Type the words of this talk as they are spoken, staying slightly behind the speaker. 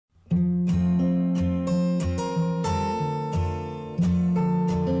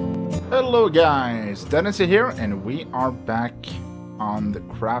Hello guys, Denasy here, and we are back on the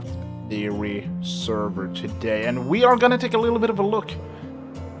CraftTheory server today, and we are gonna take a little bit of a look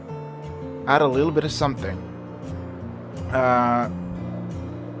at a little bit of something.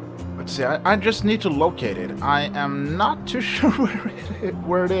 Let's see, I just need to locate it. I am not too sure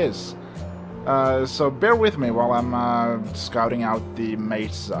where it is. So bear with me while I'm scouting out the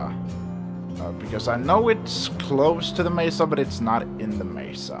mesa. Because I know it's close to the mesa, but it's not in the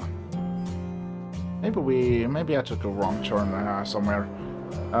mesa. Maybe I took a wrong turn somewhere.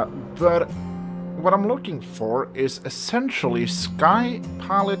 But what I'm looking for is essentially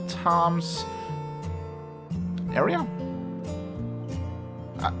SkypilotTom's area.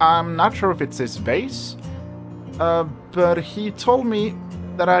 I'm not sure if it's his base, but he told me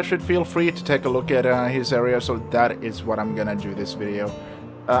that I should feel free to take a look at his area, so that is what I'm gonna do this video.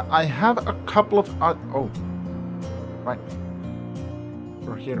 I have a couple of... oh. Right.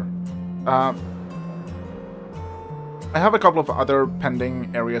 We're here. I have a couple of other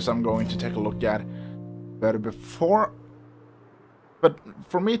pending areas I'm going to take a look at. But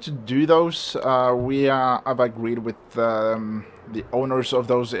for me to do those, I've agreed with the owners of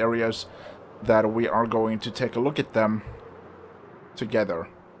those areas that we are going to take a look at them together.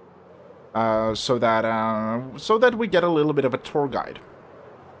 So that we get a little bit of a tour guide.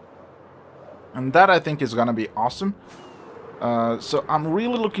 And that, I think, is gonna be awesome. So I'm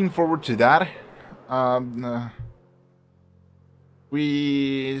really looking forward to that.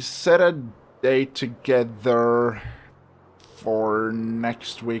 We set a date together for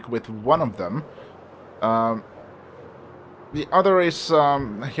next week with one of them. The other is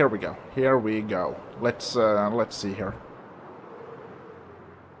here we go. Here we go. Let's see here.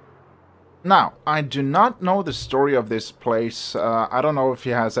 Now, I do not know the story of this place. I don't know if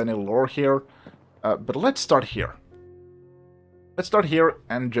he has any lore here. But let's start here. Let's start here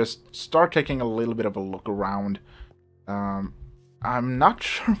and just start taking a little bit of a look around. I'm not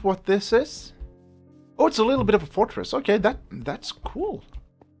sure what this is. Oh, it's a little bit of a fortress. Okay, that's cool.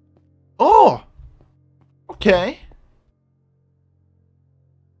 Oh! Okay.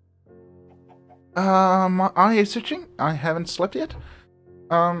 My eye is itching. I haven't slept yet.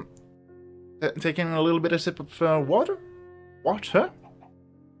 Taking a little bit of sip of water. Water?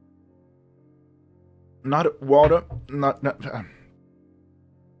 Not water, not when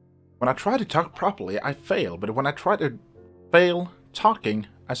I try to talk properly, I fail, but when I try to fail talking,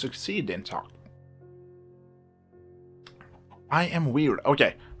 I succeed in talking. I am weird.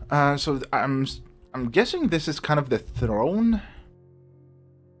 Okay, so I'm guessing this is kind of the throne.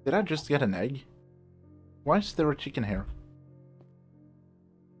 Did I just get an egg? Why is there a chicken here?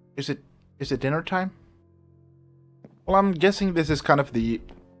 Is it dinner time? Well, I'm guessing this is kind of the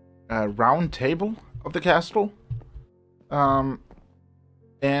round table of the castle, and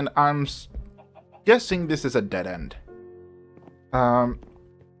I'm guessing this is a dead end.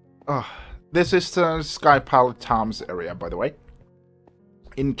 This is SkypilotTom's area, by the way,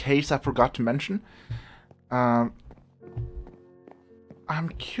 in case I forgot to mention. I'm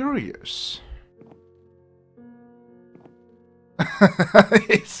curious.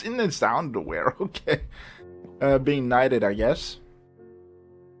 It's in his underwear, okay. Being knighted, I guess.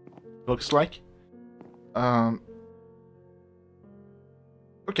 Looks like.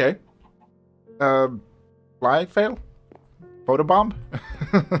 Okay. Fly fail? Photobomb?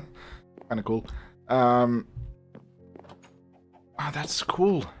 Kinda cool. That's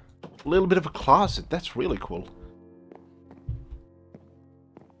cool. A little bit of a closet. That's really cool.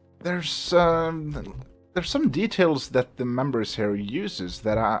 There's some details that the members here uses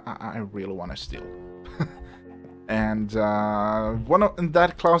that I really want to steal. And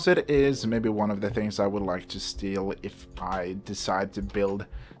that closet is maybe one of the things I would like to steal if I decide to build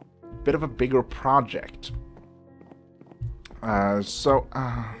a bit of a bigger project.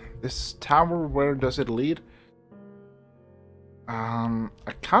 This tower, where does it lead? I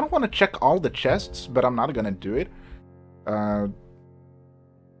kind of want to check all the chests, but I'm not going to do it. Oh,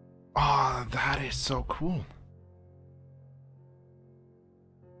 that is so cool.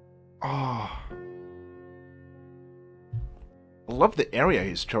 Oh. I love the area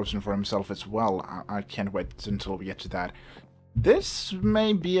he's chosen for himself as well. I can't wait until we get to that. This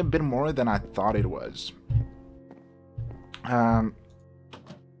may be a bit more than I thought it was. Did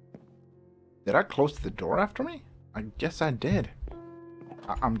I close the door after me? I guess I did.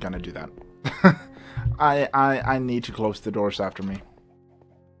 I'm gonna do that. I need to close the doors after me.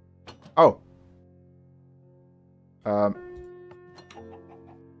 Oh.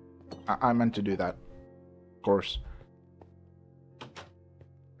 I meant to do that. Of course.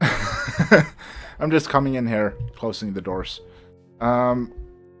 I'm just coming in here, closing the doors.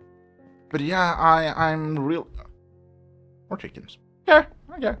 But yeah, I'm real... More chickens. Yeah,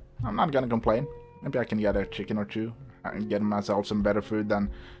 okay. I'm not gonna complain. Maybe I can get a chicken or two. And get myself some better food than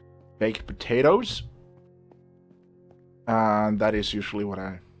baked potatoes. That is usually what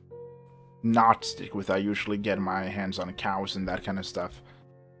I not stick with. I usually get my hands on cows and that kind of stuff.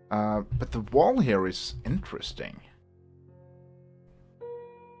 But the wall here is interesting.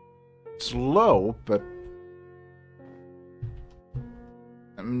 It's low, but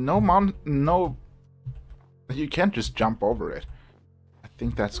no, you can't just jump over it. I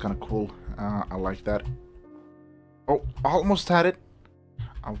think that's kind of cool. I like that. Oh, almost had it.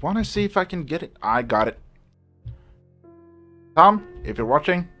 I want to see if I can get it. I got it. Tom, if you're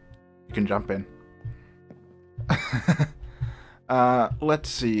watching, you can jump in. Let's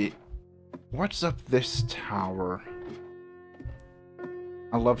see. What's up this tower?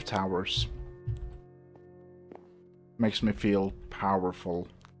 I love towers. Makes me feel powerful.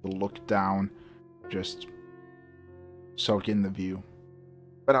 To look down, just soak in the view.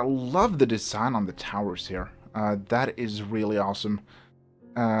 But I love the design on the towers here. That is really awesome.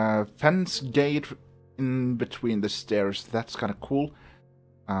 Fence gate in between the stairs. That's kind of cool.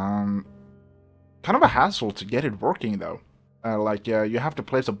 Kind of a hassle to get it working though. You have to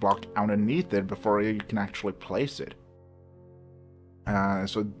place a block underneath it before you can actually place it.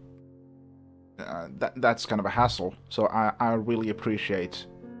 That's kind of a hassle. So I really appreciate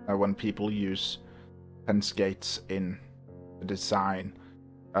when people use fence gates in the design.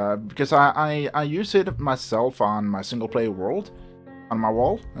 Because I use it myself on my single player world, on my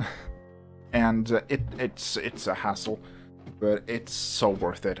wall, and it's a hassle, but it's so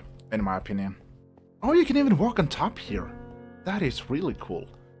worth it in my opinion. Oh, you can even walk on top here. That is really cool.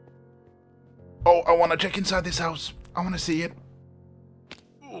 Oh, I want to check inside this house. I want to see it.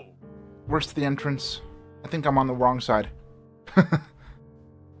 Where's the entrance? I think I'm on the wrong side.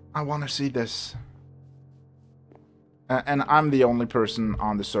 I want to see this. And I'm the only person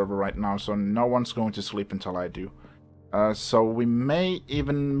on the server right now, so no one's going to sleep until I do. So we may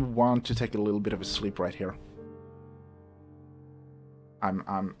even want to take a little bit of a sleep right here.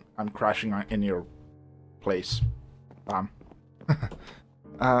 I'm crashing in your place. But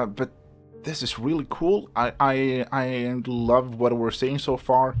this is really cool. I love what we're seeing so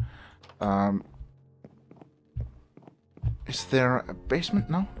far. Is there a basement?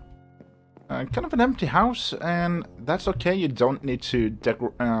 No. Kind of an empty house, and that's okay. You don't need to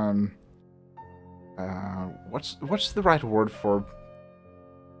decorate. What's the right word for?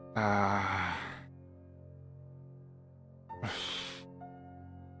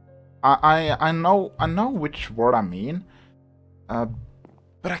 I know which word I mean, but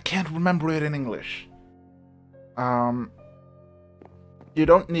I can't remember it in English. You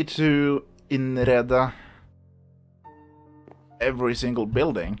don't need to inreda every single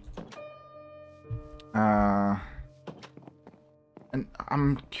building. And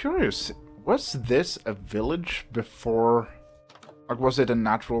I'm curious, was this a village before, or was it a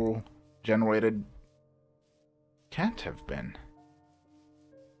natural generated? Can't have been.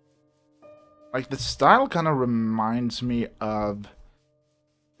 Like, the style kind of reminds me of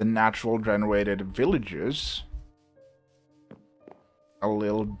the natural generated villages. A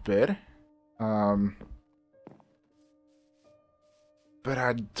little bit. But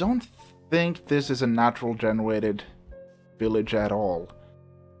I don't think this is a natural generated village at all.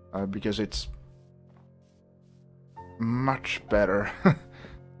 Because it's much better.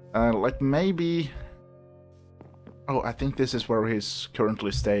 Like, maybe... Oh, I think this is where he's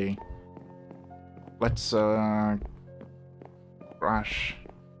currently staying. Let's, crash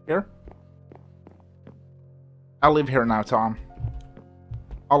here. I'll live here now, Tom.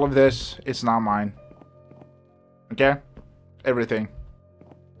 All of this is now mine. Okay? Everything.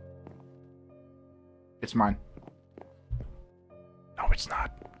 It's mine. No, it's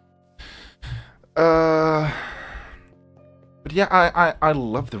not. But yeah, I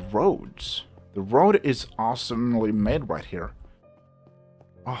love the roads. The road is awesomely made right here.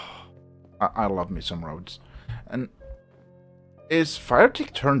 Oh, I love me some roads. And is fire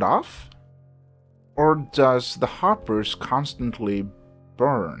tick turned off? Or does the hoppers constantly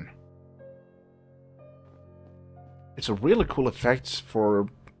burn? It's a really cool effect for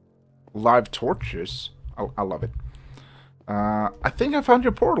live torches. I love it. I think I found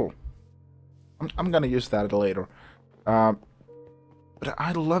your portal. I'm gonna use that later. But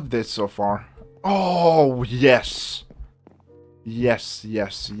I love this so far. Oh, yes! Yes,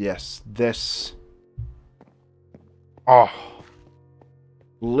 yes, yes. This. Oh.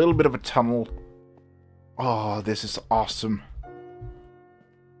 A little bit of a tunnel. Oh, this is awesome.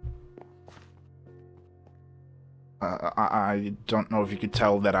 I don't know if you could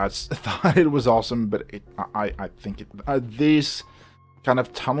tell that I thought it was awesome, but I think these kind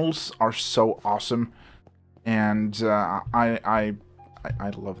of tunnels are so awesome, and I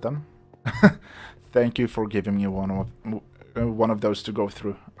love them. Thank you for giving me one of those to go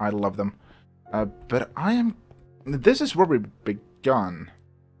through. I love them. But this is where we begun.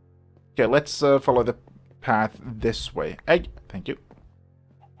 Okay, let's follow the path this way. Egg, thank you.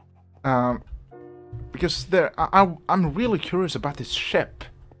 Because I'm really curious about this ship.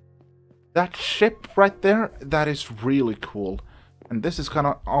 That ship right there, that is really cool. And this is kind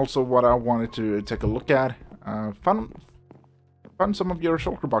of also what I wanted to take a look at. Found some of your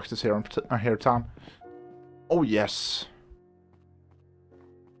shulker boxes here, Tom. Oh, yes.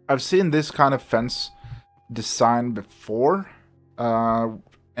 I've seen this kind of fence design before.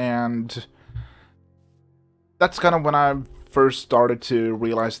 And that's kind of when I first started to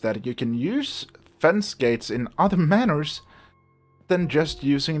realize that you can use fence gates in other manners than just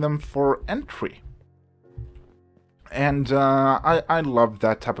using them for entry. And I love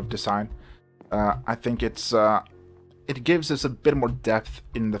that type of design. I think it gives us a bit more depth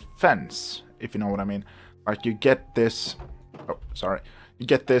in the fence, if you know what I mean. Like you get this, you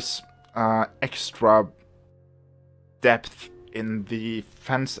get this extra depth in the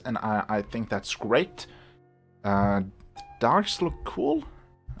fence, and I think that's great. Dogs look cool,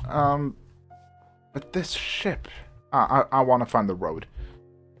 but this ship, I want to find the road,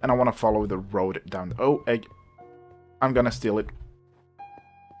 and I want to follow the road down. Oh, egg! I'm gonna steal it.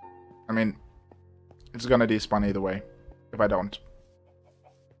 I mean, it's gonna despawn either way if I don't.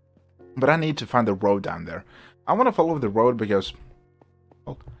 But I need to find the road down there. I want to follow the road because...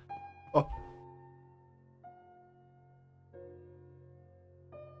 Oh.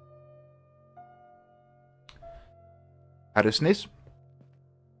 Had a sneeze?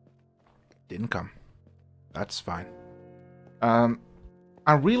 Didn't come. That's fine.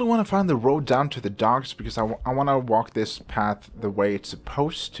 I really want to find the road down to the docks because I want to walk this path the way it's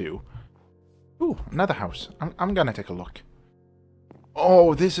supposed to. Ooh, another house. I'm gonna take a look.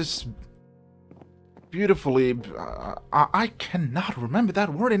 Oh, this is beautifully... I cannot remember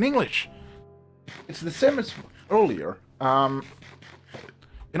that word in English. It's the same as earlier. You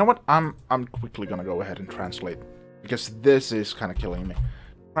know what? I'm quickly gonna go ahead and translate because this is kind of killing me.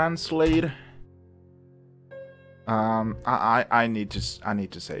 Translate. I need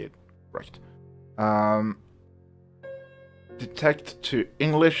to say it right. Detect to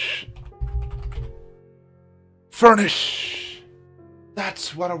English. Furnish.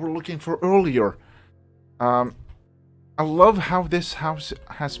 That's what I were looking for earlier. I love how this house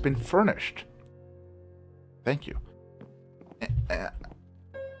has been furnished. Thank you.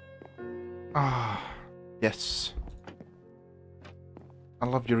 Yes. I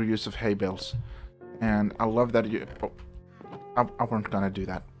love your use of hay bales. And I love that you... Oh, I weren't gonna do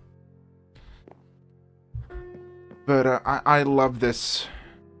that. But I love this...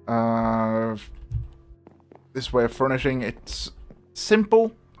 this way of furnishing. It's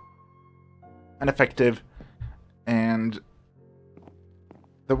simple and effective. And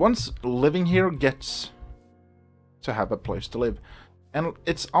the ones living here gets to have a place to live. And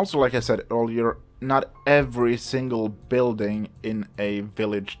it's also, like I said earlier, not every single building in a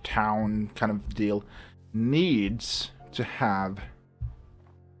village, town kind of deal needs to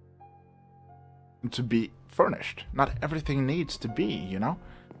be furnished. Not everything needs to be, you know?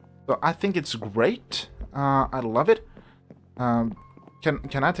 So I think it's great. I love it.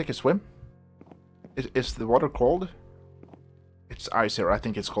 Can I take a swim? Is the water cold? It's ice here. I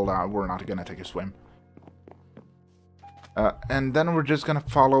think it's cold. We're not gonna take a swim. And then we're just gonna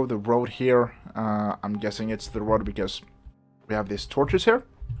follow the road here. I'm guessing it's the road because we have these torches here.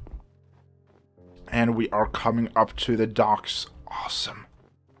 And we are coming up to the docks. Awesome.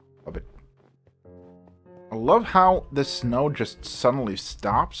 Love it. I love how the snow just suddenly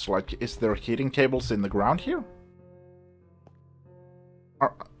stops. Like, is there heating cables in the ground here?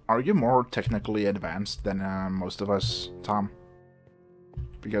 Are you more technically advanced than most of us, Tom?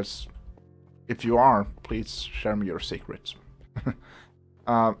 Because if you are, please share me your secrets.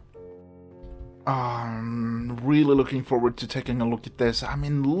 I'm really looking forward to taking a look at this. I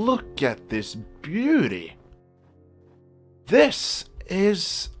mean, look at this beauty. This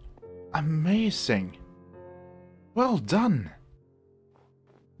is amazing. Well done.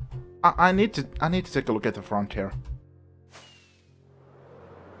 I need to take a look at the front here.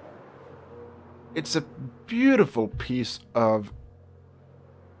 It's a beautiful piece of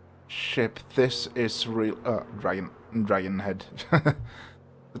ship. This is real dragon head.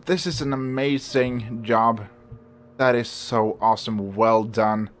 But this is an amazing job. That is so awesome. Well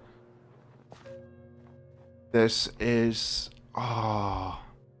done. This is... Oh...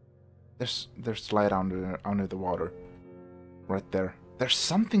 There's light under the water. Right there. There's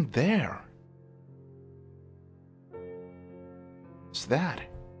something there. What's that?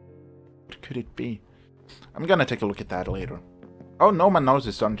 What could it be? I'm gonna take a look at that later. Oh no, my nose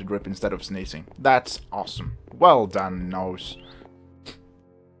is starting to drip instead of sneezing. That's awesome. Well done, nose.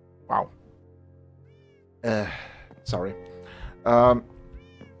 Wow. Sorry. Wow.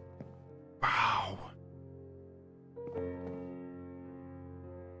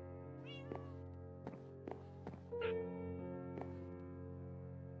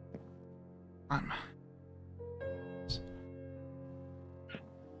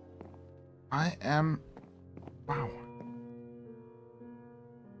 I am... Wow.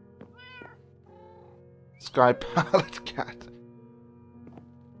 Skypilot cat.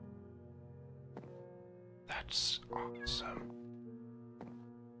 That's awesome.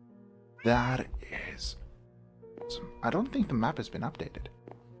 That is awesome. I don't think the map has been updated.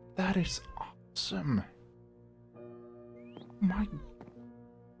 That is awesome. My...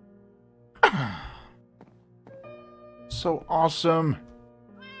 So awesome.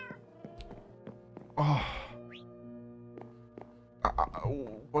 Oh.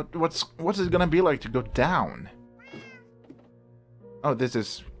 What's it gonna be like to go down? Oh, this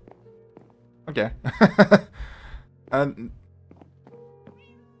is... Okay. And...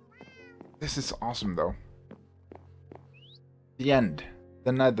 This is awesome, though. The end.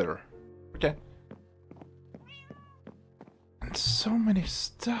 The nether. Okay. And so many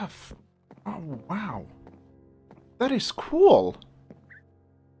stuff. Oh, wow. That is cool.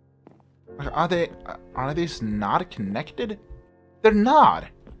 Are these not connected? They're not.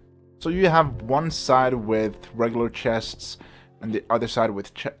 So you have one side with regular chests and the other side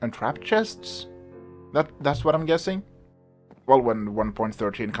with trap chests? That's what I'm guessing? Well, when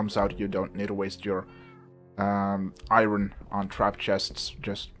 1.13 comes out, you don't need to waste your iron on trap chests.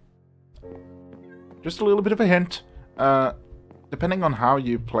 Just a little bit of a hint. Depending on how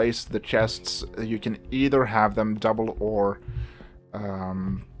you place the chests, you can either have them double or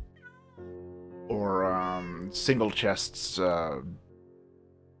single chests.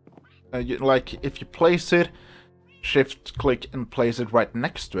 Like, if you place it, shift-click and place it right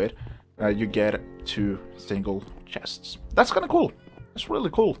next to it, you get 2 single chests. That's kind of cool. That's really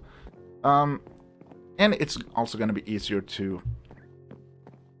cool. And it's also going to be easier to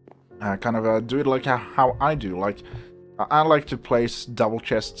kind of do it like how I do. Like, I like to place double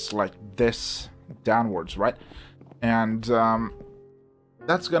chests like this downwards, right? And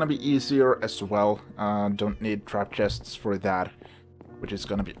that's going to be easier as well. Don't need trap chests for that, which is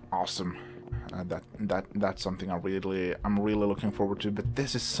going to be awesome. That's something I'm really looking forward to. But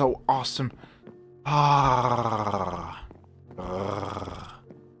this is so awesome. I'm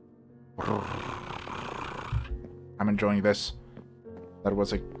enjoying this. That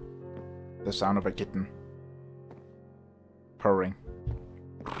was the sound of a kitten purring.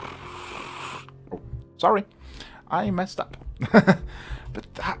 Oh, sorry, I messed up. But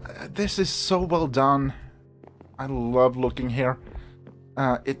this is so well done. I love looking here.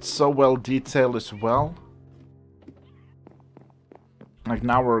 It's so well detailed as well. Like,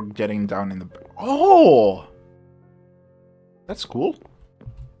 now we're getting down in the... Oh! That's cool.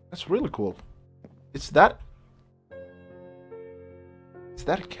 That's really cool. Is that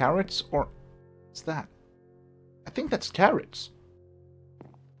carrots or... What's that? I think that's carrots.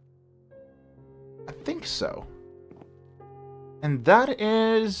 I think so. And that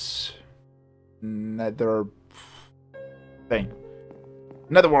is... nether... thing.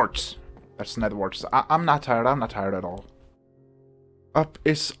 Nether warts. That's nether warts. I'm not tired. I'm not tired at all. Up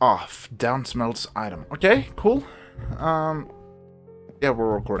is off. Down smells item. Okay, cool. Yeah,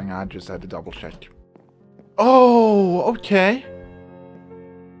 we're recording. I just had to double check. Oh, okay.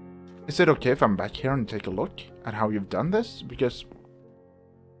 Is it okay if I'm back here and take a look at how you've done this? Because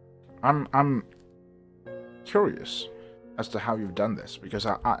I'm curious as to how you've done this, because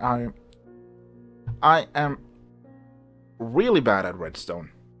I am really bad at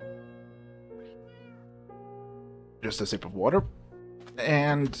redstone. Just a sip of water.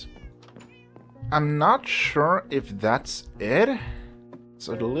 And I'm not sure if that's it. It's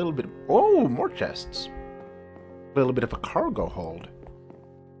a little bit... Oh, more chests. A little bit of a cargo hold.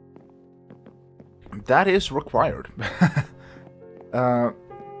 That is required.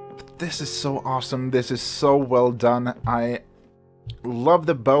 This is so awesome. This is so well done. I love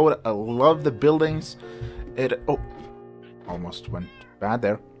the boat. I love the buildings. It... Oh, almost went bad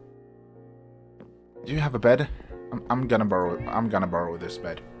there. Do you have a bed? I'm gonna borrow this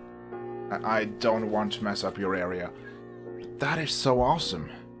bed. I don't want to mess up your area. That is so awesome.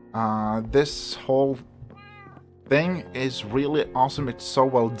 This whole thing is really awesome. It's so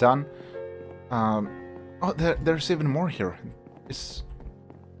well done. Oh, there's even more here.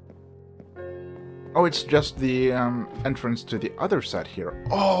 Oh, it's just the entrance to the other side here.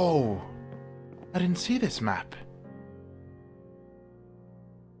 Oh! I didn't see this map.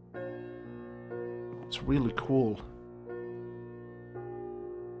 It's really cool.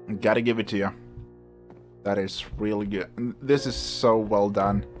 Gotta give it to you. That is really good. This is so well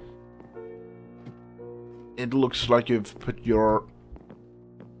done. It looks like you've put your...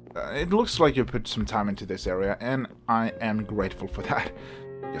 it looks like you put some time into this area, and I am grateful for that.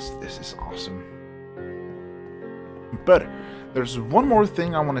 Because this is awesome. But there's one more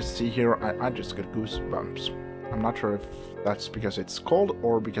thing I want to see here. I just got goosebumps. I'm not sure if that's because it's cold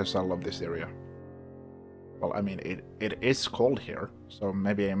or because I love this area. Well, I mean, it is cold here, so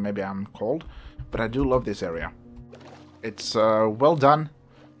maybe I'm cold, but I do love this area. It's well done.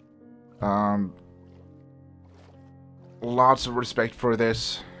 Lots of respect for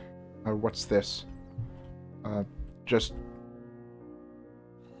this. What's this? Just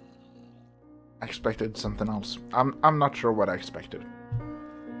I expected something else. I'm not sure what I expected.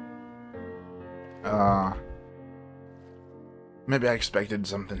 Maybe I expected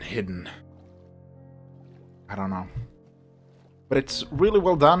something hidden. I don't know. But it's really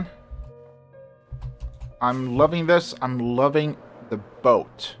well done. I'm loving this. I'm loving the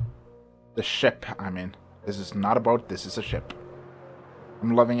boat. The ship, I mean. This is not a boat, this is a ship.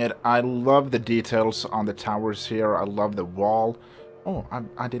 I'm loving it. I love the details on the towers here. I love the wall. Oh,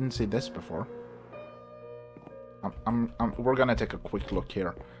 I didn't see this before. We're gonna take a quick look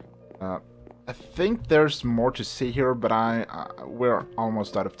here. I think there's more to see here, but we're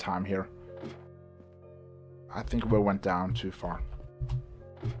almost out of time here. I think we went down too far.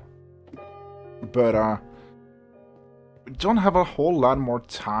 But we don't have a whole lot more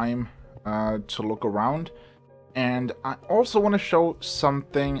time to look around. And I also want to show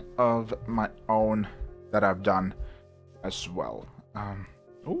something of my own that I've done as well.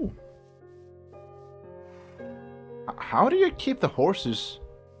 Ooh. How do you keep the horses?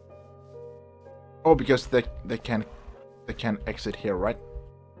 Oh, because they can exit here, right?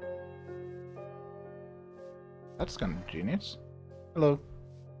 That's kind of genius. Hello.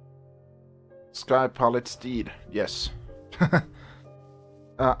 Skypilot Steed. Yes.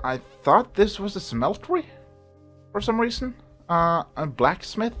 I thought this was a smeltery for some reason. A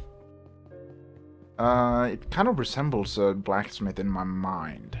blacksmith. It kind of resembles a blacksmith in my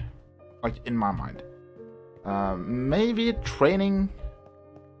mind. Like, in my mind. Maybe a training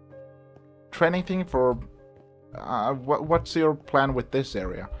thing for... what's your plan with this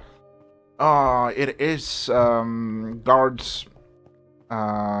area? It is guards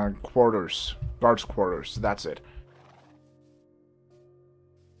quarters. Guards quarters, that's it.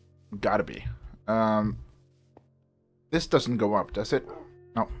 Gotta be. This doesn't go up, does it?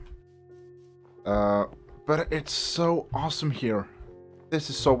 No. But it's so awesome here. This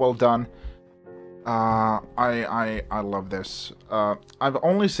is so well done. I love this. I've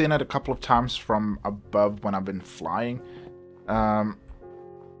only seen it a couple of times from above when I've been flying. And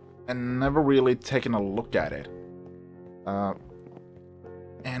never really taken a look at it.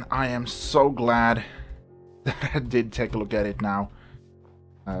 And I am so glad that I did take a look at it now.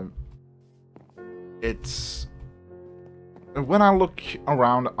 It's... When I look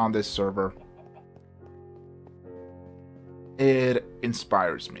around on this server, it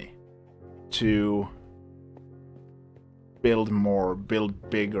inspires me to build more, build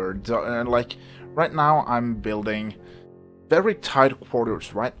bigger. Like, right now I'm building very tight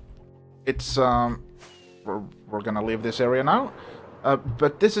quarters, right? It's, we're gonna leave this area now.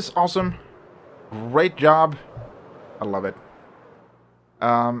 But this is awesome. Great job. I love it.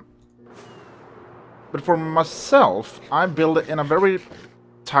 But for myself, I build it in a very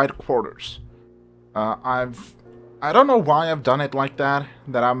tight quarters. I don't know why I've done it like that.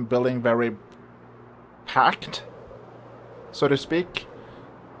 That I'm building very packed, so to speak.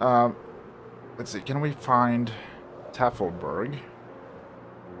 Let's see. Can we find Tafelberg?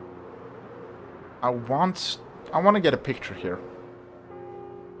 I want to get a picture here.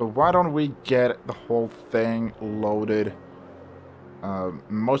 But why don't we get the whole thing loaded?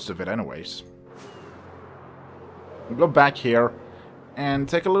 Most of it, anyways. We'll go back here and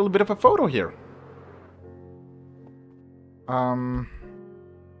take a little bit of a photo here.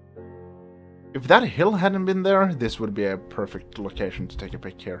 If that hill hadn't been there, this would be a perfect location to take a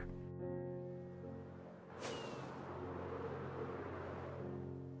pic here.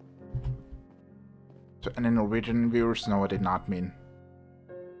 To any Norwegian viewers, no, I did not mean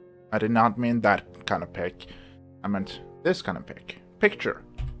that kind of pic. I meant this kind of pic. Picture.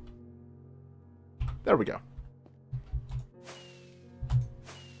 There we go.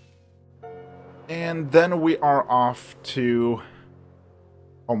 And then we are off to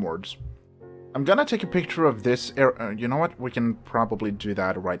homewards. I'm gonna take a picture of this area. You know what? We can probably do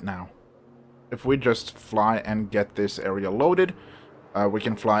that right now. If we just fly and get this area loaded, we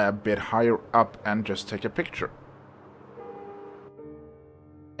can fly a bit higher up and just take a picture.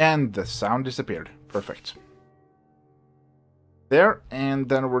 And the sound disappeared. Perfect. There, and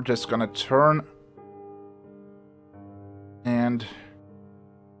then we're just gonna turn and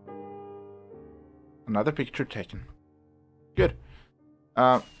another picture taken. Good.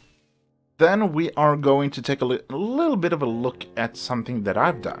 Then we are going to take a little bit of a look at something that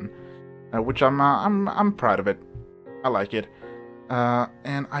I've done, which I'm proud of it. I like it,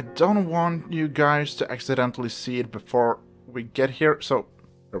 and I don't want you guys to accidentally see it before we get here. So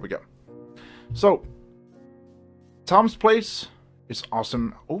there we go. So Tom's place is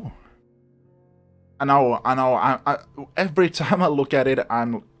awesome. Oh, I know. I every time I look at it,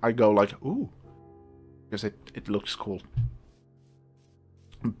 I go like, ooh, because it looks cool.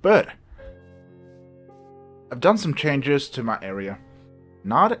 But I've done some changes to my area.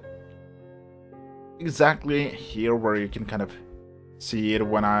 Not exactly here where you can kind of see it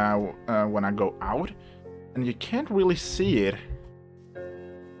when I go out, and you can't really see it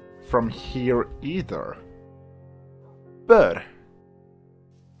from here either. But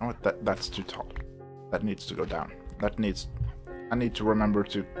oh, that's too tall. That needs to go down. I need to remember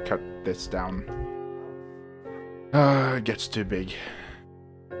to cut this down. It gets too big.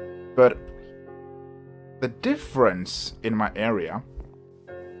 But the difference in my area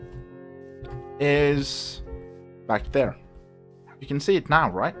is back there. You can see it now,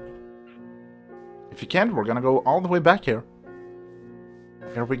 right? If you can't, we're gonna go all the way back here.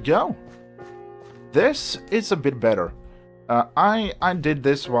 Here we go. This is a bit better. I did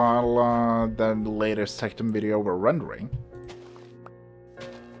this while the latest TechTom video were rendering.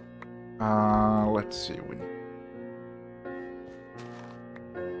 Let's see.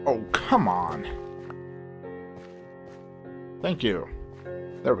 Oh, come on. Thank you.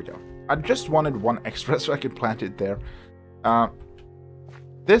 There we go. I just wanted one extra so I could plant it there.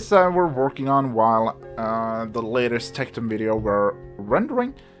 This we're working on while the latest TechTom video were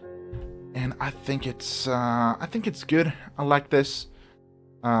rendering, and I think it's good. I like this.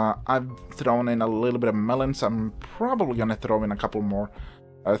 I've thrown in a little bit of melons. I'm probably gonna throw in a couple more.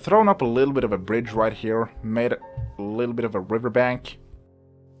 I've thrown up a little bit of a bridge right here. Made a little bit of a riverbank.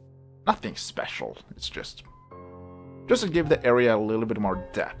 Nothing special. It's just to give the area a little bit more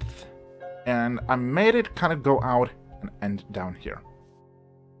depth. And I made it kind of go out and end down here.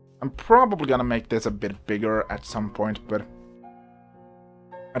 I'm probably gonna make this a bit bigger at some point, but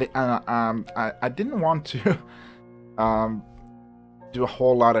I didn't want to do a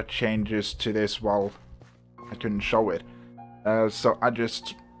whole lot of changes to this while I couldn't show it. So I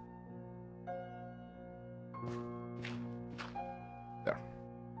just... there.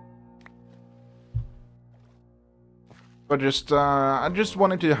 But I just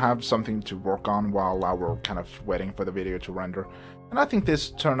wanted to have something to work on while I were kind of waiting for the video to render. And I think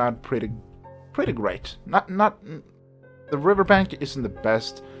this turned out pretty great. Not the riverbank isn't the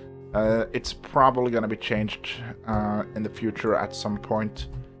best. It's probably gonna be changed in the future at some point.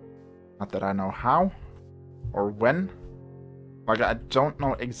 Not that I know how or when. Like, I don't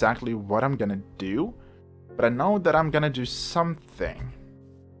know exactly what I'm gonna do, but I know that I'm gonna do something.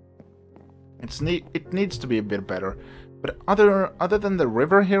 It needs to be a bit better. But other than the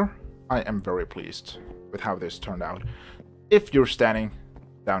river here, I am very pleased with how this turned out. If you're standing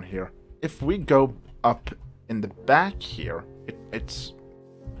down here, if we go up in the back here, it's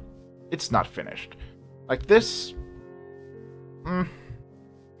not finished. Like this,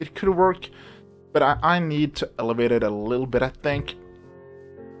 it could work, but I need to elevate it a little bit, I think.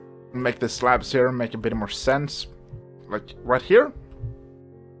 Make the slabs here make a bit more sense. Like right here.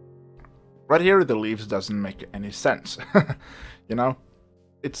 Right here, the leaves doesn't make any sense. You know?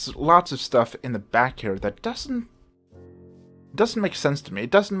 It's lots of stuff in the back here that doesn't make sense to me.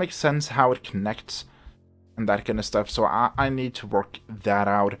 It doesn't make sense how it connects and that kind of stuff, so I need to work that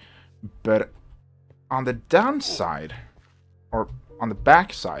out. But on the downside, or on the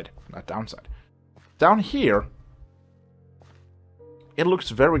back side, not downside, down here, it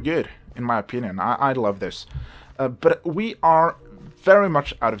looks very good, in my opinion. I love this. But we are very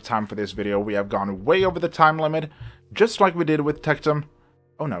much out of time for this video. We have gone way over the time limit, just like we did with TechTom.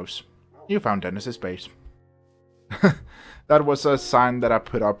 Oh noes, you found Denas's base. That was a sign that I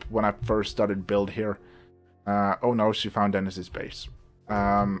put up when I first started build here. Oh no, she found Denas's base.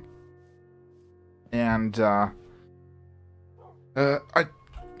 As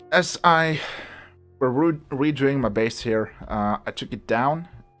I were redoing my base here, I took it down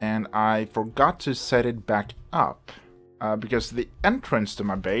and I forgot to set it back up because the entrance to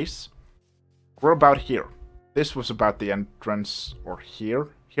my base were about here. This was about the entrance, or here.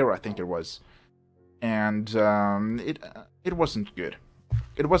 Here I think it was. And it wasn't good.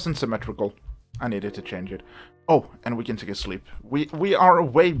 It wasn't symmetrical. I needed to change it. Oh, and we can take a sleep. We are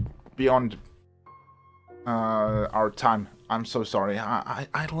way beyond our time. I'm so sorry.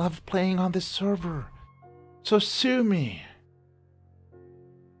 I love playing on this server. So sue me.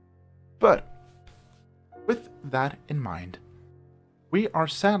 But with that in mind, we are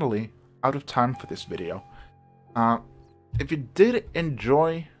sadly out of time for this video. If you did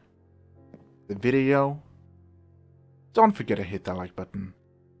enjoy the video, don't forget to hit that like button.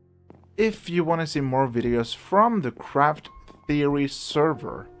 If you want to see more videos from the CraftTheory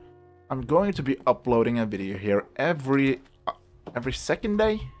server, I'm going to be uploading a video here every second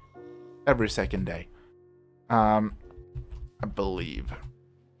day? Every second day. I believe.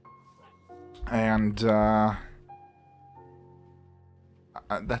 And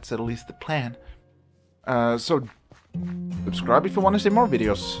that's at least the plan. So subscribe if you want to see more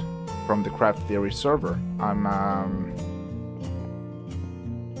videos from the CraftTheory server. I'm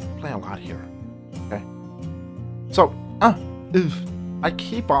play a lot here. Okay. So I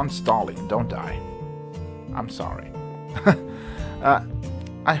keep on stalling, don't I? I'm sorry.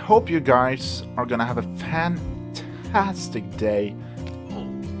 I hope you guys are gonna have a fantastic day,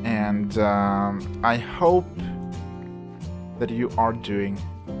 and I hope that you are doing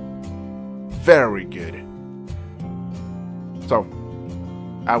very good. So,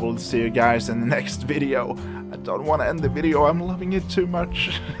 I will see you guys in the next video. I don't want to end the video, I'm loving it too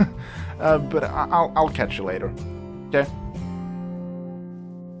much. But I'll catch you later. Okay?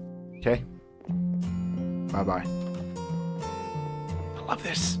 Okay? Bye-bye. I love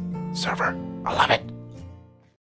this server. I love it.